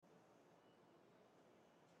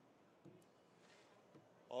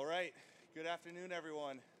All right, good afternoon,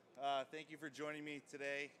 everyone. Thank you for joining me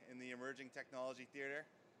today in the Emerging Technology Theater.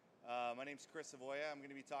 My name's Chris Savoya. I'm going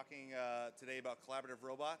to be talking today about collaborative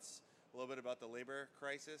robots, a little bit about the labor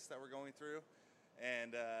crisis that we're going through,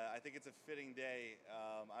 and I think it's a fitting day.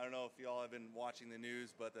 I don't know if you all have been watching the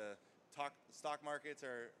news, but the stock markets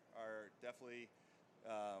are definitely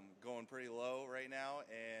going pretty low right now,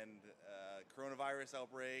 and coronavirus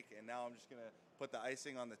outbreak, and now I'm just going to put the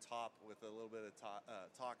icing on the top with a little bit of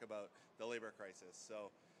talk about the labor crisis. So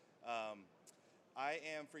I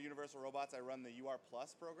am for Universal Robots. I run the UR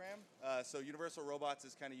Plus program. So Universal Robots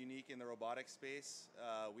is kind of unique in the robotics space.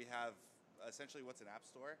 We have essentially what's an app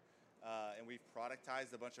store, and we've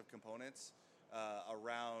productized a bunch of components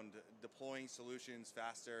around deploying solutions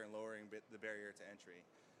faster and lowering the barrier to entry.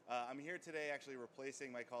 I'm here today actually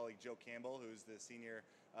replacing my colleague Joe Campbell, who's the senior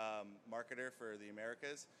marketer for the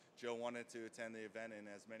Americas. Joe wanted to attend the event, and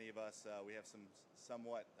as many of us, we have some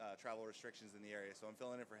somewhat travel restrictions in the area, so I'm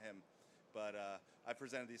filling in for him. But I've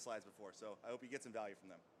presented these slides before, so I hope you get some value from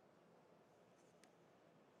them.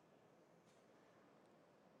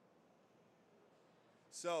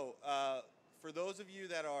 So for those of you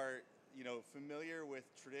that are familiar with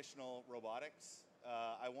traditional robotics,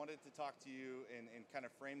 I wanted to talk to you and kind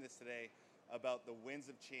of frame this today about the winds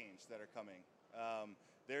of change that are coming.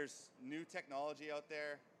 There's new technology out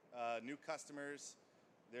there, new customers,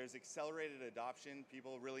 there's accelerated adoption.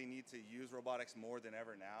 People really need to use robotics more than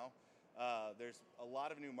ever now. There's a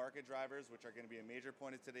lot of new market drivers, which are going to be a major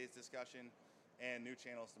point of today's discussion, and new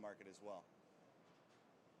channels to market as well.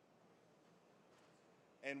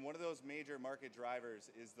 And one of those major market drivers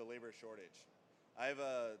is the labor shortage. I have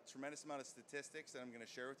a tremendous amount of statistics that I'm going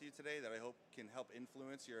to share with you today that I hope can help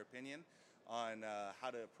influence your opinion on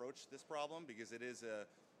how to approach this problem, because it is a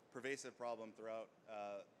pervasive problem throughout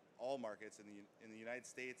all markets in the United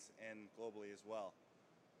States and globally as well.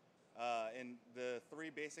 And the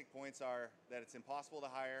three basic points are that it's impossible to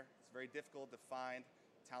hire, it's very difficult to find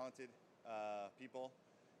talented people,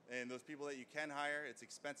 and those people that you can hire, it's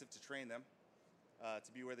expensive to train them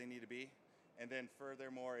to be where they need to be. And then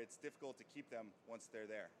furthermore, it's difficult to keep them once they're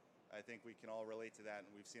there. I think we can all relate to that,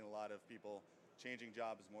 and we've seen a lot of people changing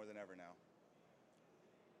jobs more than ever now.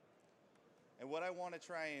 And what I want to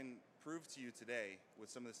try and prove to you today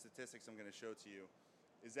with some of the statistics I'm going to show to you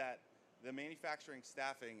is that the manufacturing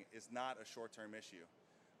staffing is not a short-term issue.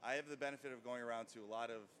 I have the benefit of going around to a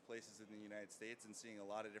lot of places in the United States and seeing a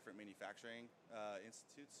lot of different manufacturing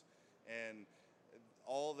institutes, and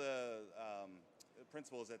all the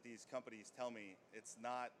principles that these companies tell me, it's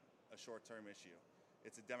not a short-term issue.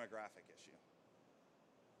 It's a demographic issue.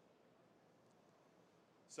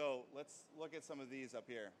 So let's look at some of these up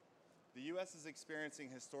here. The U.S. is experiencing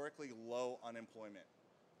historically low unemployment,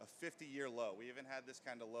 a 50-year low. We haven't had this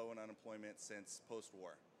kind of low in unemployment since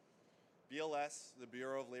post-war. BLS, the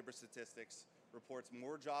Bureau of Labor Statistics, reports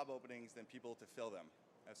more job openings than people to fill them.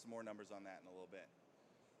 I have some more numbers on that in a little bit.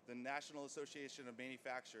 The National Association of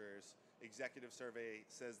Manufacturers executive survey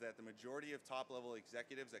says that the majority of top-level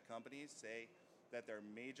executives at companies say that their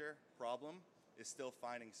major problem is still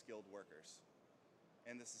finding skilled workers.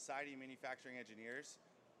 And the Society of Manufacturing Engineers,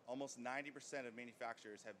 almost 90% of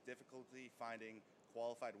manufacturers have difficulty finding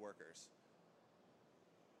qualified workers.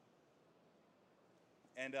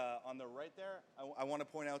 And on the right there, I want to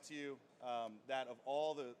point out to you that of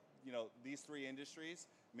all the these three industries,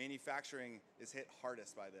 manufacturing is hit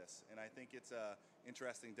hardest by this, and I think it's an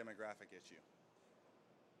interesting demographic issue.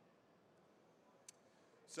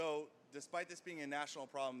 So despite this being a national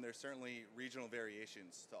problem, there's certainly regional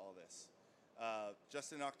variations to all this.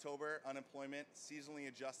 Just in October, unemployment, seasonally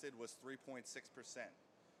adjusted, was 3.6%.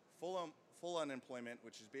 Full unemployment,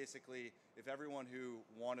 which is basically if everyone who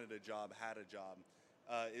wanted a job had a job,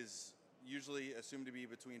 is usually assumed to be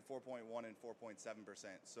between 4.1 and 4.7%.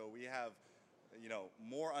 So we have,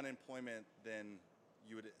 more unemployment than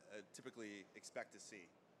you would typically expect to see.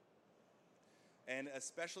 And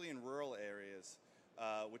especially in rural areas,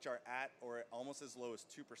 which are at or almost as low as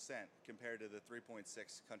 2% compared to the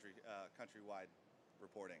 3.6 countrywide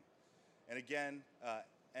reporting. And again,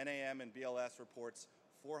 NAM and BLS reports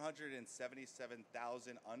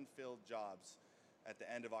 477,000 unfilled jobs at the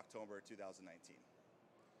end of October 2019.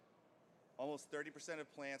 Almost 30%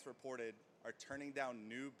 of plants reported are turning down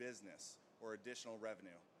new business or additional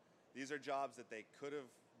revenue. These are jobs that they could have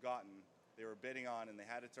gotten, they were bidding on, and they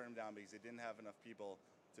had to turn them down because they didn't have enough people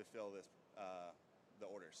to fill the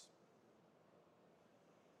orders.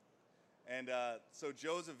 And so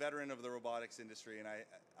Joe's a veteran of the robotics industry, and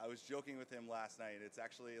I was joking with him last night. It's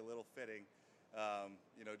actually a little fitting.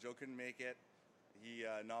 Joe couldn't make it. he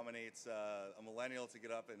nominates a millennial to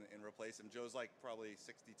get up and replace him. Joe's like probably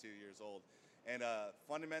 62 years old, and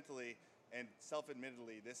fundamentally and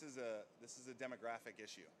self-admittedly, this is a demographic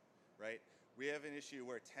issue, right? We have an issue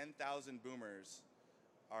where 10,000 boomers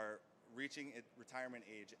are reaching retirement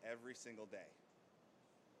age every single day,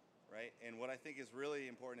 right? And what I think is really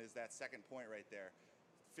important is that second point right there.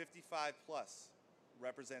 55 plus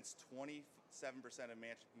represents 27% of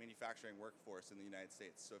manufacturing workforce in the United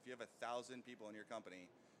States. So if you have 1,000 people in your company,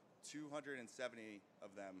 270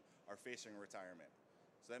 of them are facing retirement.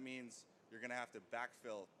 So that means you're going to have to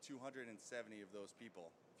backfill 270 of those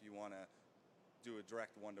people if you want to do a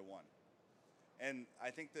direct one-to-one. And I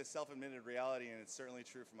think the self-admitted reality, and it's certainly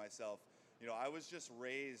true for myself, I was just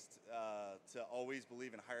raised to always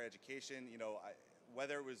believe in higher education.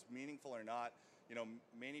 Whether it was meaningful or not,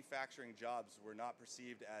 manufacturing jobs were not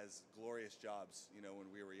perceived as glorious jobs, when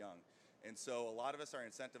we were young. And so a lot of us are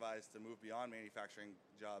incentivized to move beyond manufacturing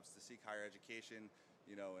jobs to seek higher education,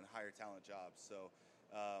 and higher talent jobs. So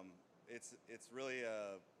it's really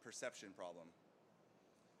a perception problem.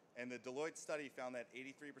 And the Deloitte study found that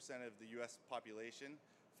 83% of the U.S. population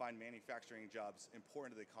find manufacturing jobs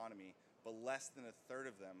important to the economy, but less than a third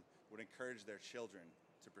of them would encourage their children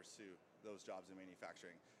to pursue those jobs in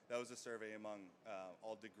manufacturing. That was a survey among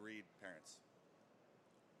all degreed parents.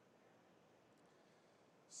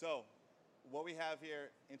 So what we have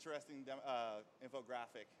here, interesting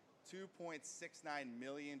infographic, 2.69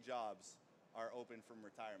 million jobs are open from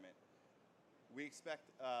retirement. We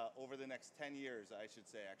expect over the next 10 years, I should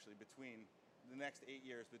say actually, between the next 8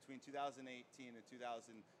 years, between 2018 and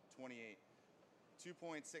 2028,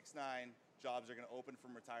 2.69 jobs are going to open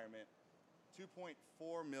from retirement. 2.4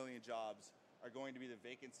 million jobs are going to be the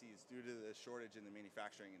vacancies due to the shortage in the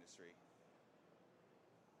manufacturing industry.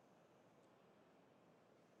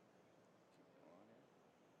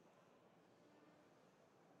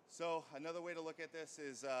 So another way to look at this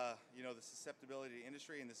is, the susceptibility to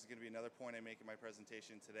industry, and this is going to be another point I make in my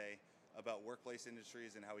presentation today about workplace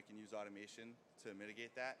industries and how we can use automation to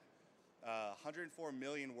mitigate that. 104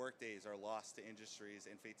 million workdays are lost to industries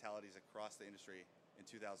and fatalities across the industry in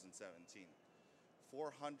 2017.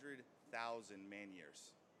 400,000 man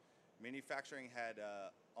years. Manufacturing had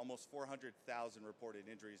almost 400,000 reported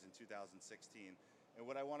injuries in 2016. And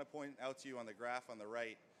what I want to point out to you on the graph on the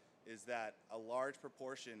right is that a large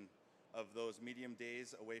proportion of those medium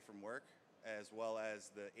days away from work, as well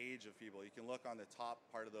as the age of people, you can look on the top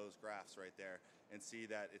part of those graphs right there and see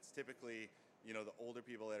that it's typically, the older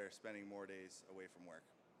people that are spending more days away from work.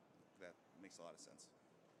 That makes a lot of sense.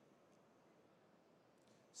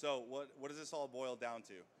 So what does this all boil down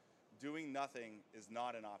to? Doing nothing is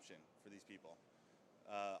not an option for these people.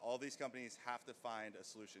 All these companies have to find a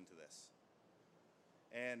solution to this.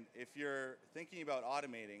 And if you're thinking about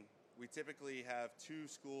automating, we typically have two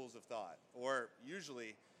schools of thought. Or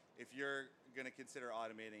usually, if you're going to consider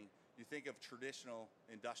automating, you think of traditional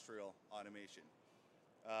industrial automation,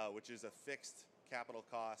 which is a fixed capital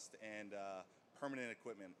cost and permanent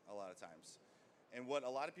equipment a lot of times. And what a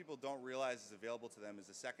lot of people don't realize is available to them is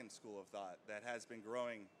a second school of thought that has been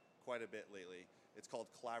growing quite a bit lately. It's called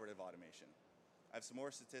collaborative automation. I have some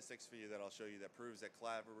more statistics for you that I'll show you that proves that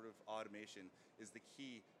collaborative automation is the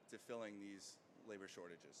key to filling these labor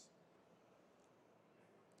shortages.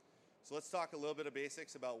 So let's talk a little bit of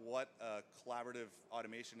basics about what collaborative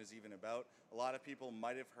automation is even about. A lot of people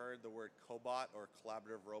might have heard the word cobot or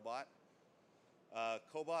collaborative robot.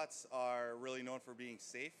 Cobots are really known for being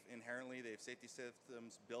safe. Inherently, they have safety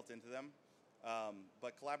systems built into them.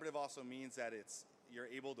 But collaborative also means that you're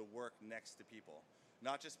able to work next to people.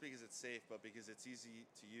 Not just because it's safe, but because it's easy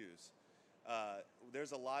to use.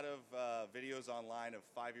 There's a lot of videos online of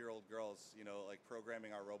 5-year-old girls, like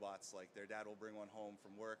programming our robots, like their dad will bring one home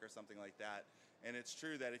from work or something like that. And it's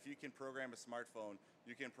true that if you can program a smartphone,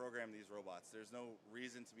 you can program these robots. There's no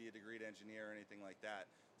reason to be a degreed engineer or anything like that.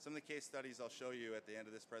 Some of the case studies I'll show you at the end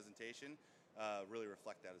of this presentation really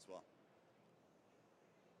reflect that as well.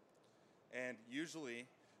 And usually,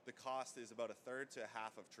 the cost is about a third to a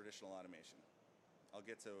half of traditional automation. I'll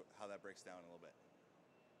get to how that breaks down in a little bit.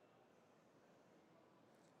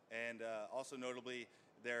 And also notably,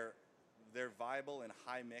 they're viable in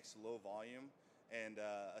high mix, low volume, and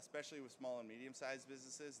especially with small and medium-sized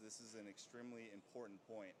businesses, this is an extremely important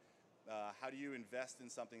point. How do you invest in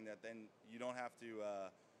something that then you don't have to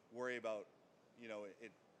worry about,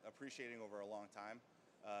 it appreciating over a long time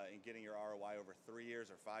and getting your ROI over 3 years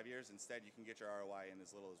or 5 years? Instead, you can get your ROI in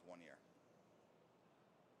as little as 1 year.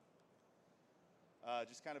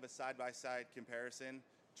 Just kind of a side-by-side comparison.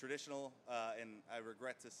 Traditional, and I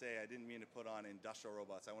regret to say I didn't mean to put on industrial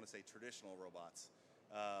robots. I want to say traditional robots.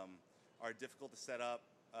 are difficult to set up.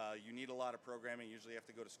 You need a lot of programming. Usually you have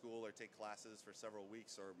to go to school or take classes for several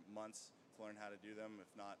weeks or months to learn how to do them, if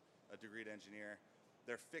not a degreed engineer.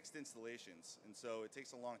 They're fixed installations, and so it takes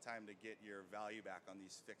a long time to get your value back on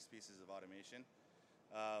these fixed pieces of automation.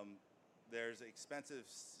 There's expensive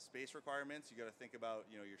space requirements. You got to think about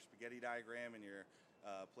your spaghetti diagram and your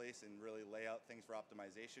place and really lay out things for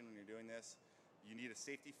optimization when you're doing this. You need a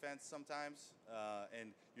safety fence sometimes,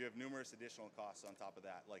 and you have numerous additional costs on top of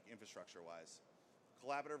that, like infrastructure-wise.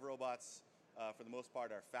 Collaborative robots, for the most part,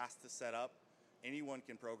 are fast to set up. Anyone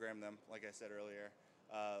can program them, like I said earlier.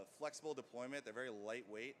 Flexible deployment, they're very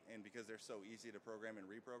lightweight, and because they're so easy to program and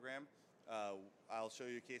reprogram, I'll show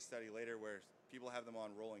you a case study later where people have them on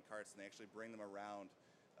rolling carts and they actually bring them around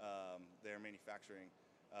their manufacturing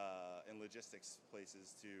and logistics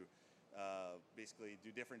places to basically do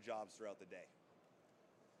different jobs throughout the day.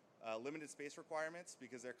 Limited space requirements,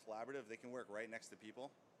 because they're collaborative, they can work right next to people.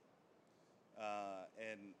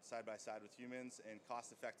 And side by side with humans, and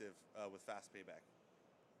cost effective with fast payback.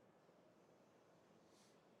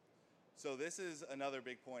 So this is another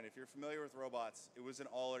big point. If you're familiar with robots, it was an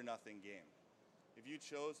all or nothing game. If you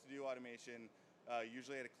chose to do automation, you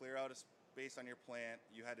usually had to clear out a space on your plant.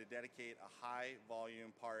 You had to dedicate a high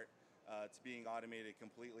volume part to being automated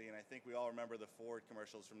completely. And I think we all remember the Ford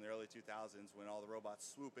commercials from the early 2000s when all the robots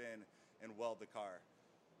swoop in and weld the car.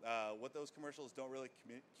 What those commercials don't really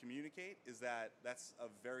communicate is that that's a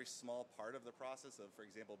very small part of the process of, for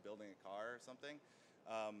example, building a car or something.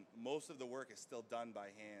 Most of the work is still done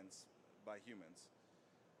by hands, by humans.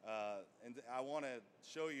 And I want to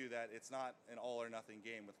show you that it's not an all or nothing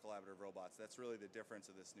game with collaborative robots. That's really the difference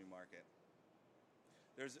of this new market.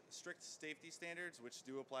 There's strict safety standards, which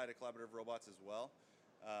do apply to collaborative robots as well,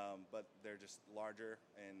 but they're just larger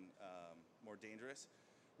and more dangerous.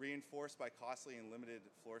 Reinforced by costly and limited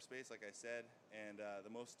floor space, like I said, and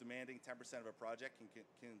the most demanding 10% of a project can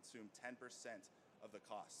consume 10% of the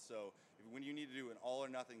cost. So when you need to do an all or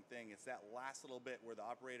nothing thing, it's that last little bit where the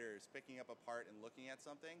operator is picking up a part and looking at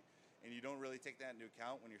something, and you don't really take that into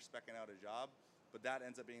account when you're speccing out a job, but that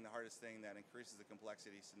ends up being the hardest thing that increases the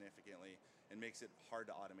complexity significantly and makes it hard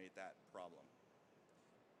to automate that problem.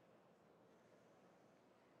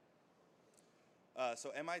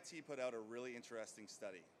 So MIT put out a really interesting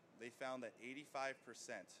study. They found that 85%,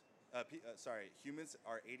 humans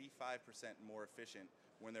are 85% more efficient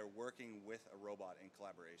when they're working with a robot in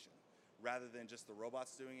collaboration, rather than just the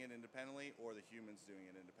robots doing it independently or the humans doing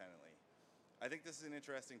it independently. I think this is an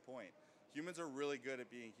interesting point. Humans are really good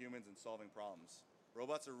at being humans and solving problems.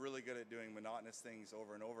 Robots are really good at doing monotonous things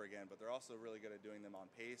over and over again, but they're also really good at doing them on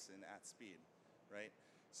pace and at speed, right?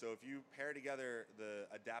 So if you pair together the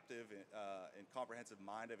adaptive and comprehensive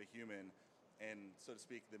mind of a human and, so to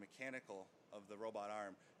speak, the mechanical of the robot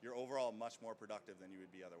arm, you're overall much more productive than you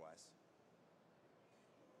would be otherwise.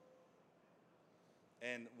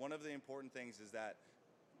 And one of the important things is that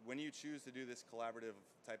when you choose to do this collaborative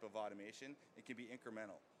type of automation, it can be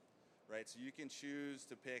incremental, right? So you can choose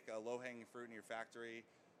to pick a low-hanging fruit in your factory,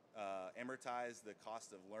 amortize the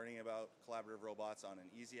cost of learning about collaborative robots on an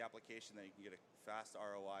easy application that you can get a fast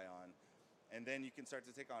ROI on, and then you can start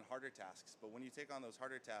to take on harder tasks. But when you take on those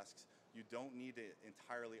harder tasks, you don't need to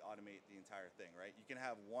entirely automate the entire thing, right? You can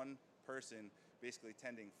have one person basically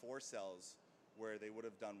tending 4 cells where they would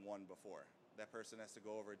have done 1 before. That person has to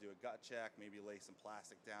go over, do a gut check, maybe lay some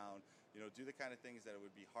plastic down, do the kind of things that it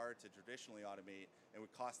would be hard to traditionally automate and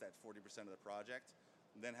would cost that 40% of the project,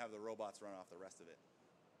 and then have the robots run off the rest of it.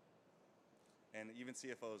 And even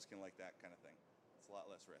CFOs can like that kind of thing. It's a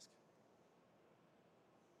lot less risk.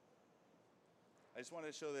 I just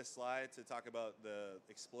wanted to show this slide to talk about the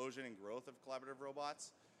explosion and growth of collaborative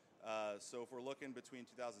robots. So if we're looking between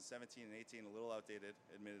 2017 and 18, a little outdated,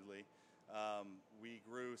 admittedly, we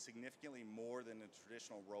grew significantly more than the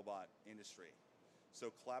traditional robot industry.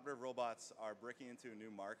 So collaborative robots are breaking into a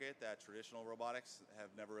new market that traditional robotics have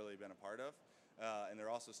never really been a part of, and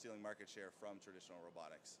they're also stealing market share from traditional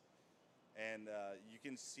robotics. And you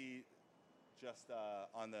can see just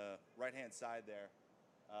on the right-hand side there,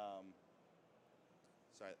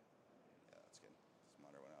 sorry, yeah, that's good. This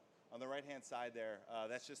monitor went out. On the right-hand side there,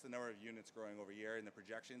 that's just the number of units growing over year in the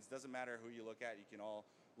projections. Doesn't matter who you look at. You can all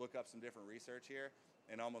look up some different research here,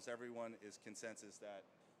 and almost everyone is consensus that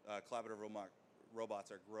collaborative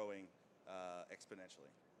robots are growing exponentially.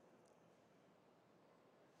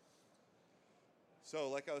 So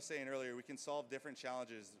like I was saying earlier, we can solve different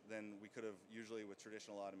challenges than we could have usually with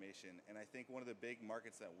traditional automation. And I think one of the big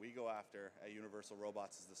markets that we go after at Universal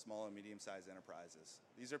Robots is the small and medium-sized enterprises.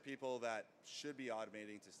 These are people that should be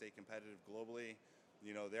automating to stay competitive globally.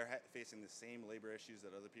 They're facing the same labor issues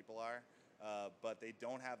that other people are. but they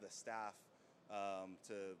don't have the staff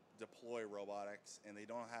to deploy robotics, and they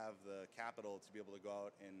don't have the capital to be able to go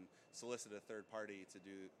out and solicit a third party to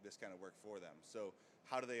do this kind of work for them. So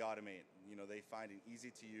how do they automate? They find an easy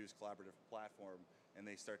to use collaborative platform and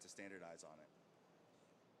they start to standardize on it.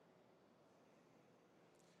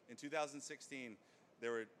 In 2016,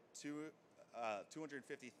 there were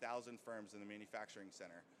 250,000 firms in the manufacturing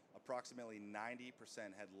center. Approximately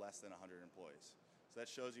 90% had less than 100 employees. So that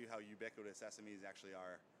shows you how ubiquitous SMEs actually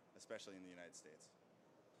are, especially in the United States.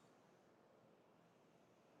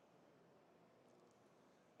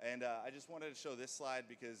 And I just wanted to show this slide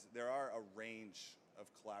because there are a range of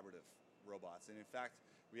collaborative robots. And in fact,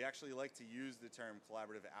 we actually like to use the term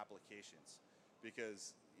collaborative applications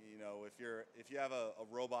because if you have a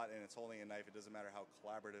robot and it's holding a knife, it doesn't matter how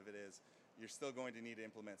collaborative it is, you're still going to need to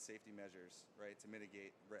implement safety measures, right, to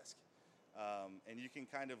mitigate risk. And you can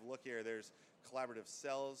kind of look here, there's collaborative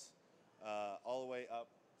cells all the way up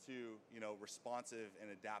to responsive and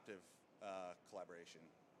adaptive collaboration.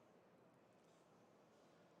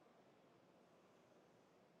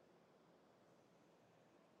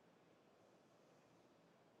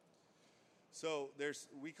 So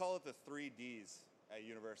we call it the 3Ds at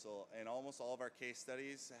Universal, and almost all of our case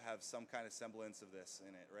studies have some kind of semblance of this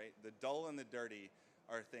in it, right? The dull and the dirty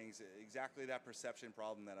are things, exactly that perception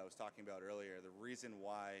problem that I was talking about earlier. The reason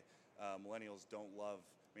why millennials don't love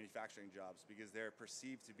manufacturing jobs, because they're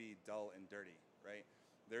perceived to be dull and dirty, right?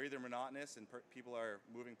 They're either monotonous and people are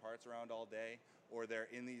moving parts around all day, or they're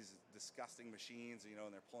in these disgusting machines, and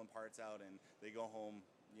they're pulling parts out and they go home,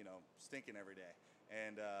 stinking every day.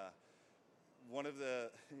 And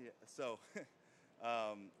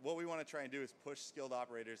what we want to try and do is push skilled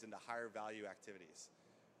operators into higher value activities.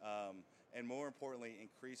 And more importantly,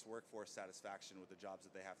 increase workforce satisfaction with the jobs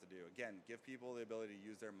that they have to do. Again, give people the ability to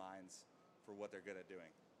use their minds for what they're good at doing.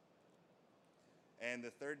 And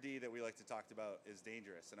the third D that we like to talk about is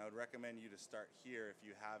dangerous. And I would recommend you to start here if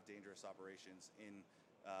you have dangerous operations in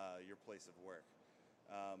your place of work.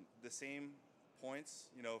 The same points,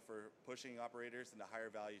 for pushing operators into higher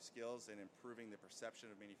value skills and improving the perception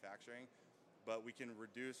of manufacturing, but we can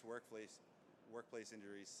reduce workplace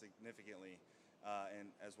injuries significantly,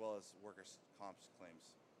 and as well as workers' comp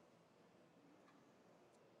claims.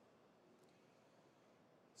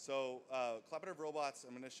 So collaborative robots,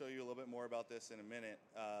 I'm going to show you a little bit more about this in a minute.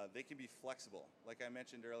 They can be flexible. Like I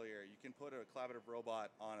mentioned earlier, you can put a collaborative robot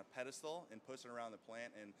on a pedestal and push it around the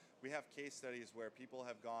plant. And we have case studies where people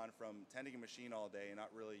have gone from tending a machine all day and not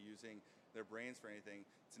really using their brains for anything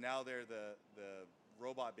to now they're the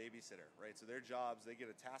robot babysitter, right? So their jobs, they get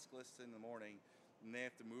a task list in the morning and they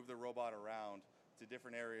have to move the robot around to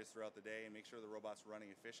different areas throughout the day and make sure the robot's running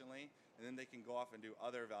efficiently. And then they can go off and do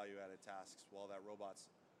other value-added tasks while that robot's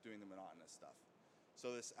doing the monotonous stuff.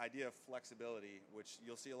 So this idea of flexibility, which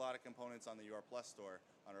you'll see a lot of components on the UR Plus store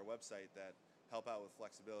on our website that help out with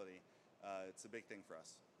flexibility, it's a big thing for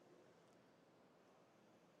us.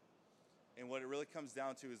 And what it really comes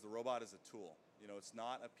down to is the robot is a tool. It's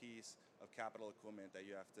not a piece of capital equipment that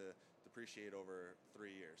you have to depreciate over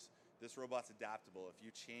 3 years. This robot's adaptable. If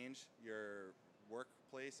you change your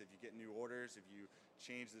workplace, if you get new orders, if you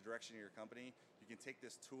change the direction of your company, you can take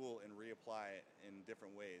this tool and reapply it in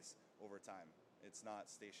different ways over time. It's not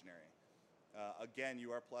stationary. Again,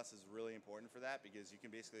 UR Plus is really important for that because you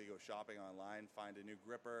can basically go shopping online, find a new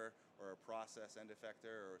gripper or a process end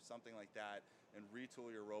effector or something like that, and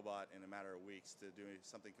retool your robot in a matter of weeks to do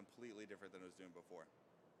something completely different than it was doing before.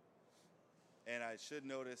 And I should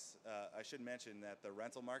mention that the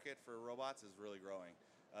rental market for robots is really growing.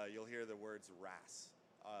 You'll hear the words RaaS,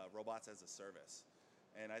 robots as a service.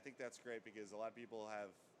 And I think that's great because a lot of people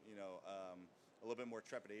have, a little bit more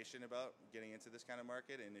trepidation about getting into this kind of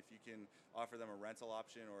market. And if you can offer them a rental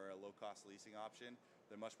option or a low-cost leasing option,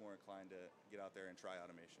 they're much more inclined to get out there and try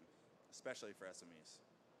automation, especially for SMEs.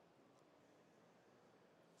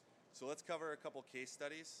 So let's cover a couple case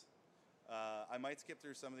studies. I might skip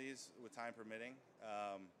through some of these with time permitting.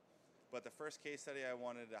 But the first case study I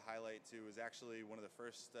wanted to highlight too was actually one of the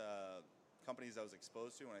first companies I was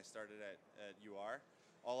exposed to when I started at UR.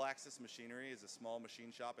 All Access Machinery is a small machine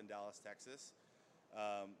shop in Dallas, Texas.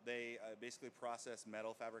 They basically process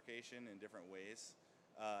metal fabrication in different ways.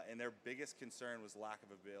 And their biggest concern was lack of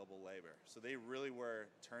available labor. So they really were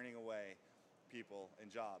turning away people and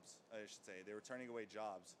jobs, I should say. They were turning away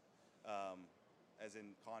jobs, as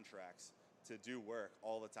in contracts, to do work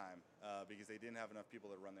all the time because they didn't have enough people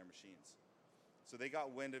to run their machines. So they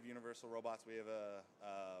got wind of Universal Robots. We have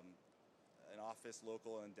an office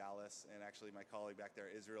local in Dallas, and actually my colleague back there,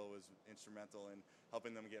 Israel, was instrumental in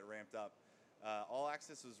helping them get ramped up. All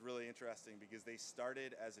Access was really interesting because they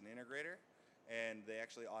started as an integrator, and they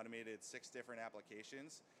actually automated 6 different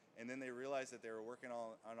applications. And then they realized that they were working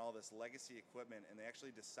on all this legacy equipment, and they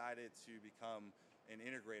actually decided to become an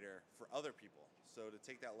integrator for other people. So to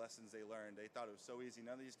take that lessons they learned, they thought it was so easy.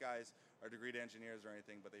 None of these guys are degreed engineers or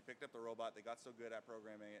anything, but they picked up the robot. They got so good at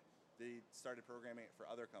programming it, they started programming it for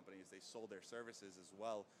other companies. They sold their services as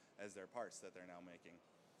well as their parts that they're now making.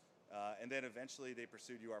 And then eventually they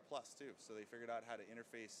pursued UR Plus too. So they figured out how to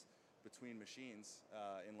interface between machines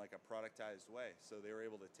in like a productized way. So they were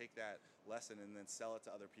able to take that lesson and then sell it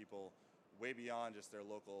to other people way beyond just their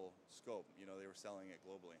local scope. You know, they were selling it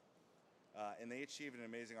globally. And they achieved an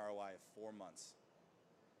amazing ROI of 4 months.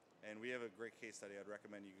 And we have a great case study. I'd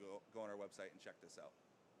recommend you go on our website and check this out.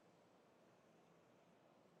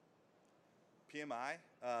 PMI.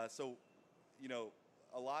 So, you know,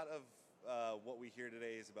 a lot of what we hear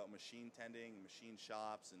today is about machine tending, machine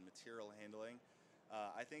shops, and material handling.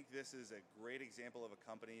 I think this is a great example of a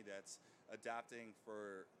company that's adapting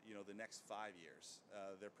for, you know, the next 5 years.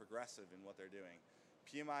 They're progressive in what they're doing.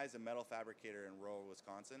 PMI is a metal fabricator in rural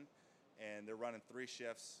Wisconsin, and they're running 3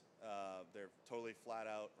 shifts. They're totally flat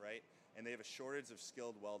out, right? And they have a shortage of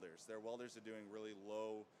skilled welders. Their welders are doing really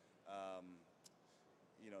low,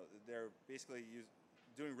 you know, they're basically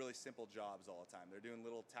doing really simple jobs all the time. They're doing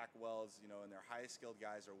little tack welds, you know, and their highest skilled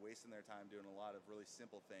guys are wasting their time doing a lot of really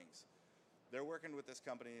simple things. They're working with this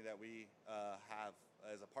company that we have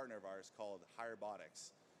as a partner of ours called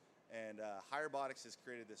Hirobotics. And Hirobotics has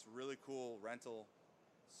created this really cool rental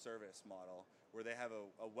service model where they have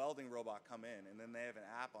a welding robot come in, and then they have an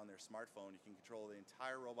app on their smartphone. You can control the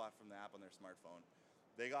entire robot from the app on their smartphone.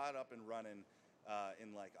 They got up and running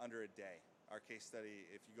in like under a day. Our case study,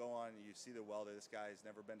 if you go on, you see the welder. This guy has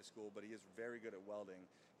never been to school, but he is very good at welding.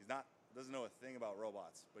 Doesn't know a thing about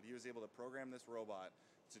robots, but he was able to program this robot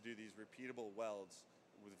to do these repeatable welds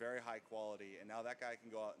with very high quality, and now that guy can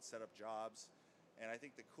go out and set up jobs. And I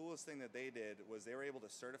think the coolest thing that they did was they were able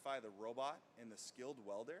to certify the robot and the skilled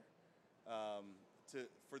welder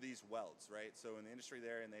for these welds, right? So in the industry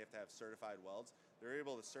there, and they have to have certified welds, they're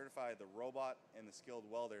able to certify the robot and the skilled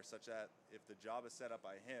welder such that if the job is set up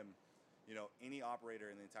by him, you know, any operator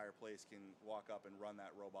in the entire place can walk up and run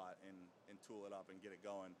that robot and tool it up and get it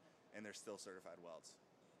going, and they're still certified welds.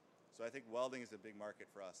 So I think welding is a big market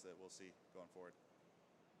for us that we'll see going forward.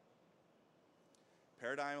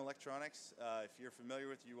 Paradigm Electronics, if you're familiar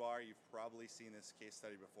with UR, you've probably seen this case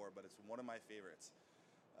study before, but it's one of my favorites.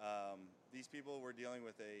 These people were dealing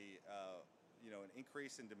with an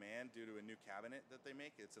increase in demand due to a new cabinet that they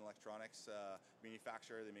make. It's an electronics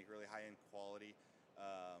manufacturer. They make really high-end quality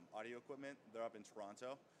audio equipment. They're up in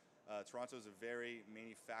Toronto. Toronto is a very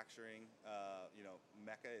manufacturing,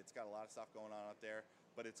 mecca. It's got a lot of stuff going on up there,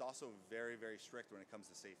 but it's also very, very strict when it comes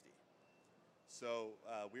to safety. So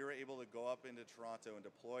we were able to go up into Toronto and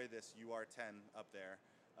deploy this UR10 up there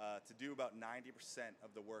to do about 90%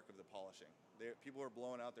 of the work of the polishing. People were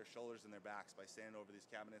blowing out their shoulders and their backs by standing over these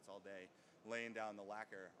cabinets all day, laying down the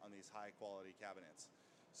lacquer on these high-quality cabinets.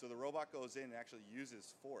 So the robot goes in and actually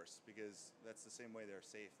uses force, because that's the same way they're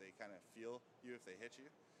safe. They kind of feel you if they hit you.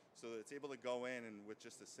 So it's able to go in, and with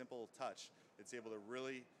just a simple touch, it's able to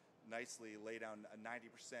really nicely lay down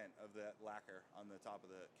 90% of that lacquer on the top of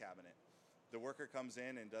the cabinet. The worker comes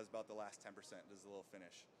in and does about the last 10%, does a little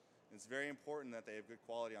finish. And it's very important that they have good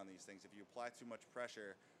quality on these things. If you apply too much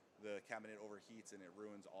pressure, the cabinet overheats and it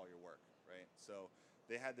ruins all your work, right? So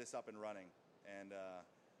they had this up and running, and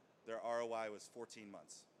their ROI was 14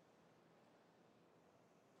 months.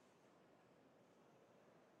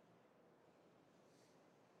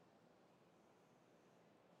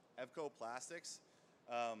 Evco Plastics.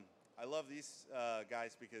 I love these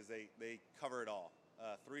guys because they cover it all.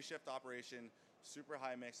 3-shift operation, super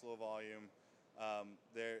high mix, low volume.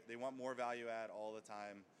 They want more value add all the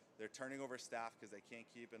time. They're turning over staff because they can't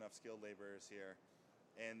keep enough skilled laborers here.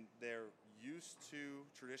 And they're used to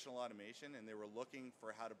traditional automation, and they were looking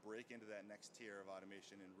for how to break into that next tier of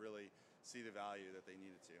automation and really see the value that they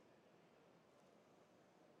needed to.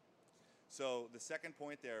 So the second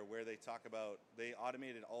point there, where they talk about, they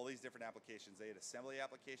automated all these different applications. They had assembly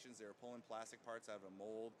applications. They were pulling plastic parts out of a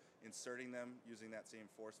mold, inserting them using that same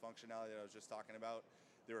force functionality that I was just talking about.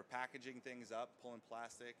 They were packaging things up, pulling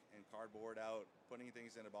plastic and cardboard out, putting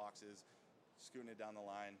things into boxes, scooting it down the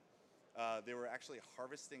line. They were actually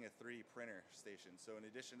harvesting a 3D printer station. So in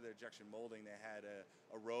addition to their injection molding, they had a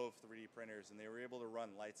row of 3D printers, and they were able to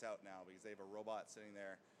run lights out now because they have a robot sitting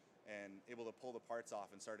there and able to pull the parts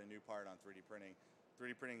off and start a new part on 3D printing.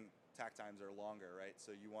 3D printing tack times are longer, right?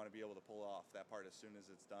 So you want to be able to pull off that part as soon as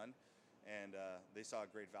it's done. And they saw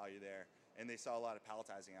great value there. And they saw a lot of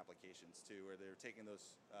palletizing applications too, where they were taking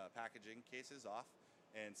those packaging cases off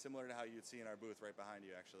And similar to how you'd see in our booth right behind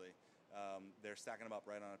you, actually, they're stacking them up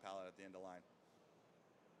right on a pallet at the end of the line.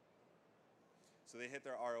 So they hit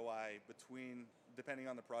their ROI between,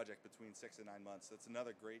 depending on the project, between 6 and 9 months. That's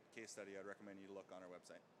another great case study I'd recommend you look on our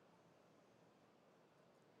website.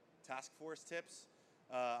 Task force tips.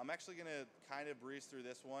 I'm actually going to kind of breeze through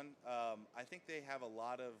this one. I think they have a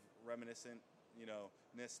lot of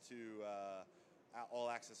reminiscent-ness to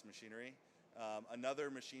all access machinery.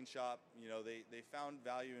 Another machine shop, they found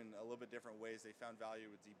value in a little bit different ways. They found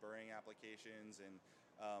value with deburring applications, and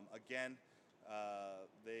again,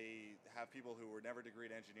 they have people who were never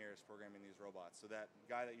degreed engineers programming these robots. So that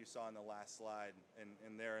guy that you saw in the last slide,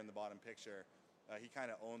 and there in the bottom picture, he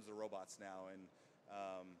kind of owns the robots now, and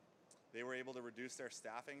they were able to reduce their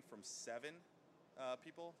staffing from 7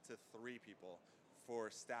 people to 3 people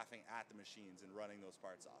for staffing at the machines and running those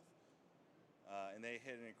parts off. And they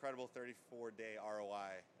hit an incredible 34-day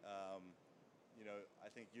ROI. I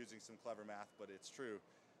think using some clever math, but it's true.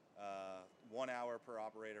 1 hour per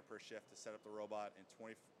operator per shift to set up the robot and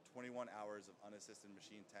 21 hours of unassisted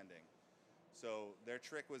machine tending. So their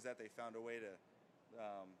trick was that they found a way to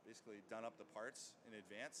basically done up the parts in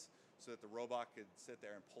advance so that the robot could sit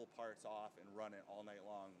there and pull parts off and run it all night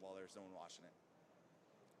long while there's no one watching it.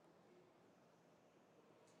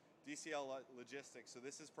 DCL Logistics, so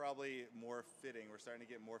this is probably more fitting. We're starting to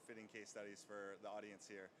get more fitting case studies for the audience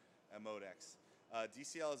here at MODEX.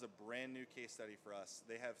 DCL is a brand new case study for us.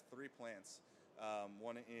 They have 3 plants,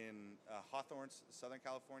 one in Hawthorne, Southern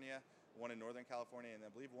California, one in Northern California, and I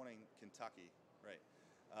believe one in Kentucky, right?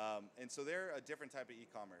 And so they're a different type of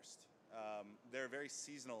e-commerce. They're a very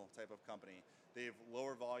seasonal type of company. They have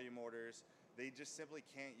lower volume orders. They just simply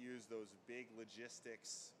can't use those big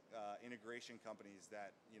logistics integration companies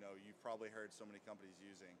that you've probably heard so many companies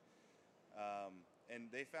using.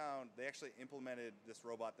 And they actually implemented this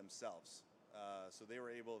robot themselves. So they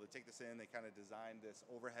were able to take this in. They kind of designed this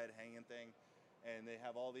overhead hanging thing, and they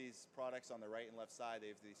have all these products on the right and left side.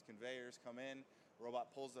 They have these conveyors come in.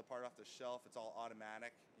 Robot pulls the part off the shelf. It's all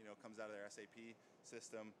automatic. Comes out of their SAP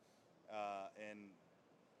system. And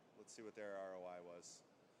let's see what their ROI was.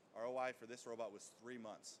 ROI for this robot was 3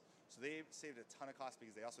 months. So they saved a ton of cost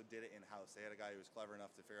because they also did it in-house. They had a guy who was clever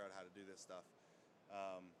enough to figure out how to do this stuff.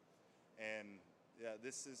 And yeah,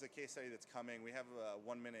 this is a case study that's coming. We have a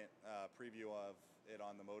 1-minute preview of it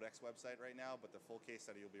on the MODEX website right now, but the full case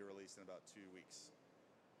study will be released in about 2 weeks.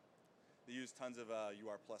 They use tons of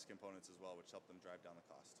UR Plus components as well, which help them drive down the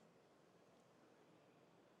cost.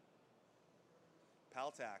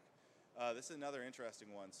 Paltac. This is another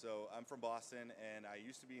interesting one. So I'm from Boston, and I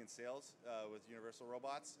used to be in sales with Universal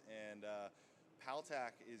Robots, and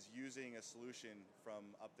Paltac is using a solution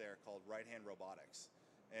from up there called Right Hand Robotics.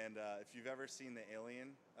 And if you've ever seen the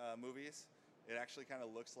Alien movies, it actually kind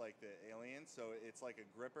of looks like the Alien. So it's like a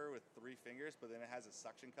gripper with 3 fingers, but then it has a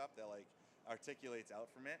suction cup that articulates out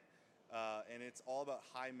from it. And it's all about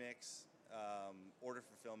high mix order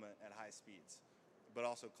fulfillment at high speeds, but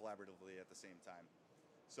also collaboratively at the same time.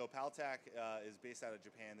 So Paltac is based out of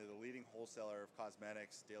Japan. They're the leading wholesaler of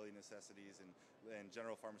cosmetics, daily necessities, and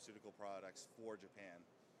general pharmaceutical products for Japan.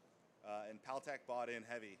 And Paltac bought in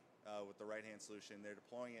heavy with the right-hand solution. They're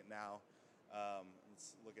deploying it now.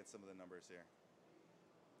 Let's look at some of the numbers here.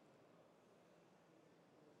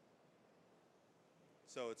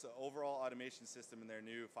 So it's an overall automation system in their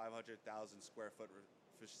new 500,000 square foot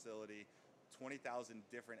facility, 20,000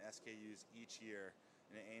 different SKUs each year,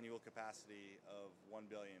 and an annual capacity of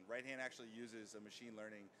 1 billion. Right Hand actually uses a machine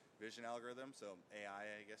learning vision algorithm, so AI,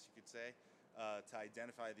 I guess you could say, to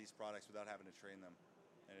identify these products without having to train them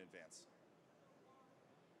in advance.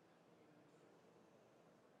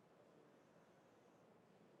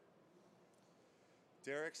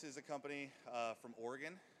 Derek's is a company from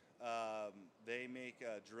Oregon. They make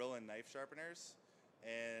drill and knife sharpeners,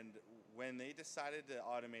 and when they decided to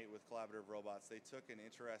automate with collaborative robots, they took an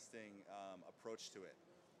interesting approach to it.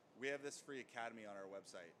 We have this free academy on our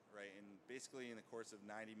website, right? And basically in the course of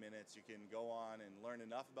 90 minutes, you can go on and learn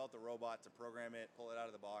enough about the robot to program it, pull it out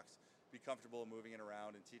of the box, be comfortable moving it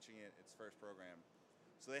around and teaching it its first program.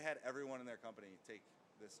 So they had everyone in their company take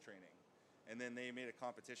this training, and then they made a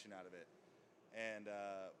competition out of it. And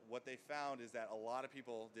what they found is that a lot of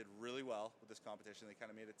people did really well with this competition. They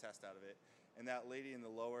kind of made a test out of it. And that lady in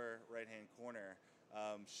the lower right-hand corner,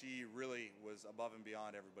 she really was above and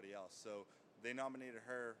beyond everybody else. So they nominated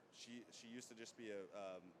her. She used to just be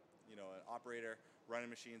an operator running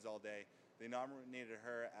machines all day. They nominated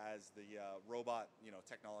her as the robot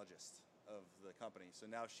technologist of the company. So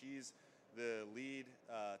now she's the lead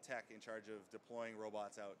tech in charge of deploying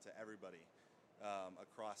robots out to everybody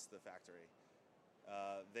across the factory.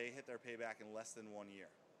 They hit their payback in less than 1 year.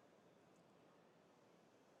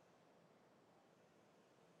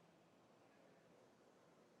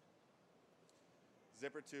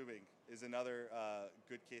 Zipper Tubing is another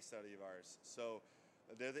good case study of ours. So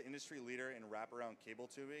they're the industry leader in wraparound cable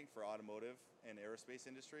tubing for automotive and aerospace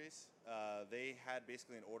industries. They had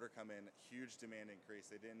basically an order come in, huge demand increase.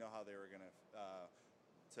 They didn't know how they were going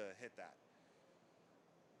to hit that.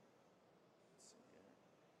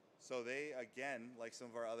 So they, again, like some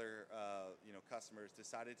of our other customers,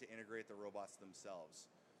 decided to integrate the robots themselves.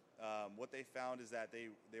 What they found is that they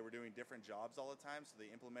were doing different jobs all the time, so they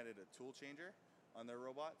implemented a tool changer on their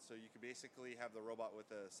robot. So you could basically have the robot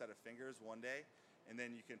with a set of fingers one day, and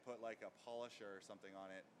then you can put like a polisher or something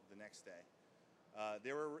on it the next day.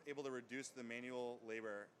 They were able to reduce the manual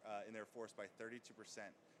labor in their force by 32%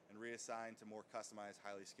 and reassign to more customized,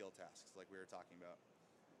 highly skilled tasks like we were talking about.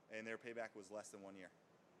 And their payback was less than 1 year.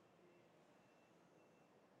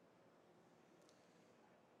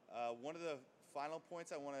 One of the final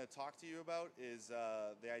points I want to talk to you about is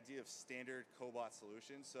the idea of standard cobot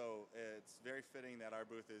solutions. So it's very fitting that our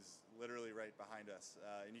booth is literally right behind us,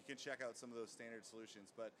 and you can check out some of those standard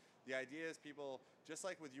solutions. But the idea is people, just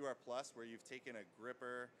like with UR Plus, where you've taken a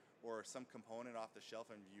gripper or some component off the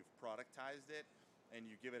shelf and you've productized it, and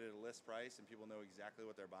you give it at a list price and people know exactly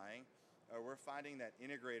what they're buying, we're finding that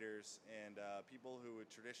integrators and people who would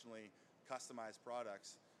traditionally customize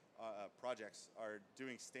projects are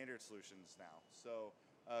doing standard solutions now. So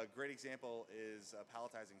a great example is a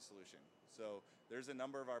palletizing solution. So there's a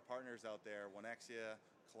number of our partners out there, Onexia,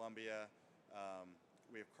 Columbia,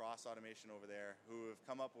 we have Cross Automation over there, who have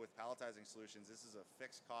come up with palletizing solutions. This is a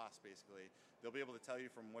fixed cost, basically. They'll be able to tell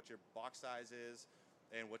you from what your box size is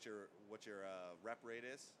and what your rep rate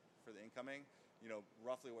is for the incoming,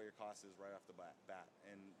 roughly what your cost is right off the bat.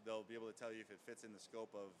 And they'll be able to tell you if it fits in the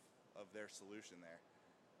scope of their solution there.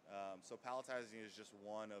 So palletizing is just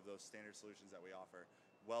one of those standard solutions that we offer.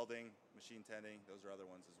 Welding, machine tending, those are other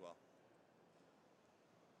ones as well.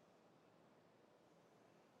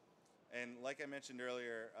 And like I mentioned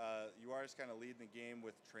earlier, UR is kind of leading the game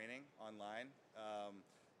with training online.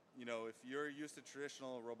 If you're used to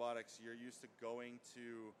traditional robotics, you're used to going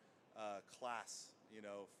to class,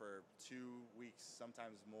 for 2 weeks,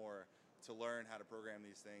 sometimes more, to learn how to program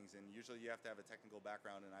these things. And usually you have to have a technical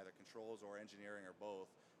background in either controls or engineering or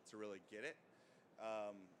both to really get it.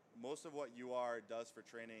 Most of what UR does for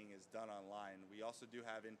training is done online. We also do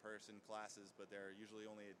have in-person classes, but they're usually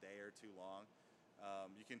only a day or two long.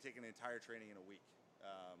 You can take an entire training in a week,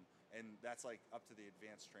 and that's like up to the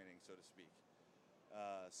advanced training, so to speak.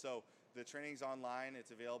 So the training's online,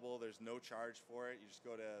 it's available, there's no charge for it. You just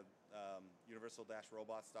go to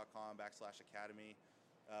universal-robots.com/academy.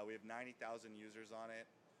 We have 90,000 users on it,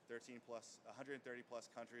 130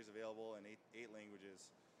 plus countries available in eight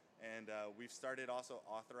languages. And we've started also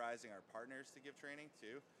authorizing our partners to give training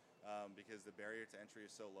too, because the barrier to entry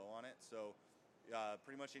is so low on it. So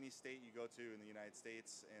pretty much any state you go to in the United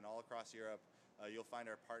States and all across Europe, you'll find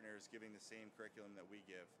our partners giving the same curriculum that we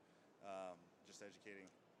give, just educating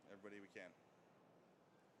everybody we can.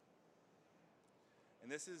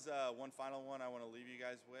 And this is one final one I want to leave you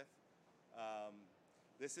guys with.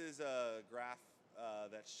 This is a graph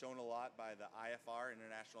that's shown a lot by the IFR,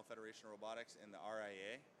 International Federation of Robotics, and the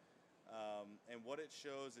RIA. And what it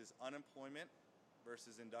shows is unemployment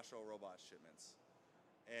versus industrial robot shipments.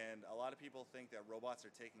 And a lot of people think that robots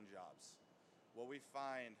are taking jobs. What we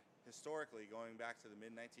find historically, going back to the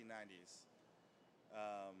mid-1990s,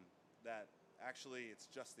 that actually it's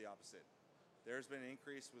just the opposite. There's been an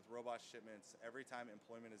increase with robot shipments every time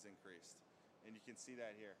employment is increased. And you can see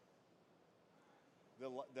that here.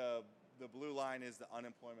 The blue line is the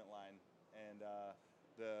unemployment line, and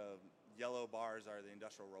the yellow bars are the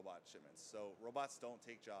industrial robot shipments. So robots don't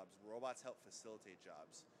take jobs. Robots help facilitate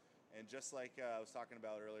jobs. And just like I was talking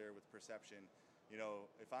about earlier with perception,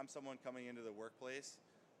 if I'm someone coming into the workplace,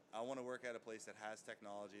 I want to work at a place that has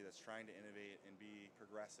technology, that's trying to innovate and be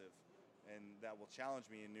progressive, and that will challenge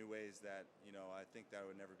me in new ways that, I think that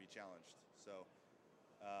would never be challenged. So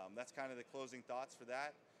that's kind of the closing thoughts for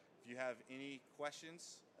that. If you have any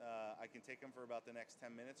questions, I can take them for about the next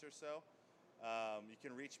 10 minutes or so. You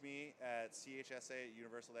can reach me at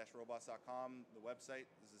chsa@universal-robots.com. The website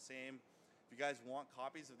is the same. If you guys want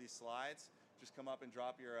copies of these slides, just come up and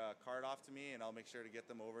drop your card off to me, and I'll make sure to get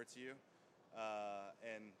them over to you.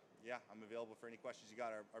 And yeah, I'm available for any questions you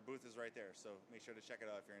got. Our booth is right there, so make sure to check it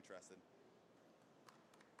out if you're interested.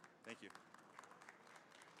 Thank you.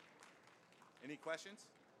 Any questions?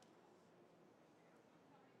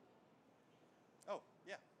 Oh,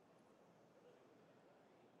 yeah.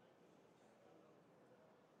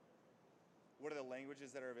 What are the the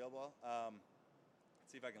languages that are available.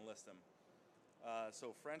 Let's see if I can list them.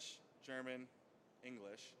 So French, German,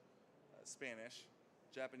 English, Spanish,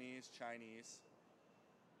 Japanese, Chinese.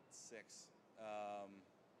 6.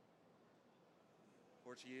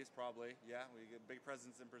 Portuguese, probably. Yeah, we get big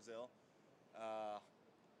presence in Brazil.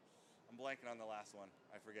 I'm blanking on the last one.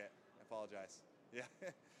 I forget. I apologize. Yeah.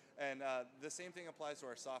 And the same thing applies to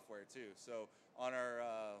our software too. So on our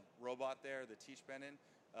robot there, the Teach Benin,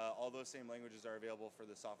 all those same languages are available for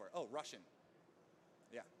the software. Oh, Russian.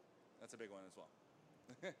 Yeah, that's a big one as well.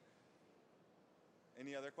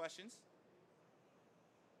 Any other questions?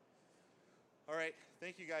 All right.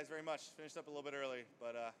 Thank you guys very much. Finished up a little bit early,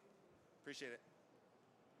 but appreciate it.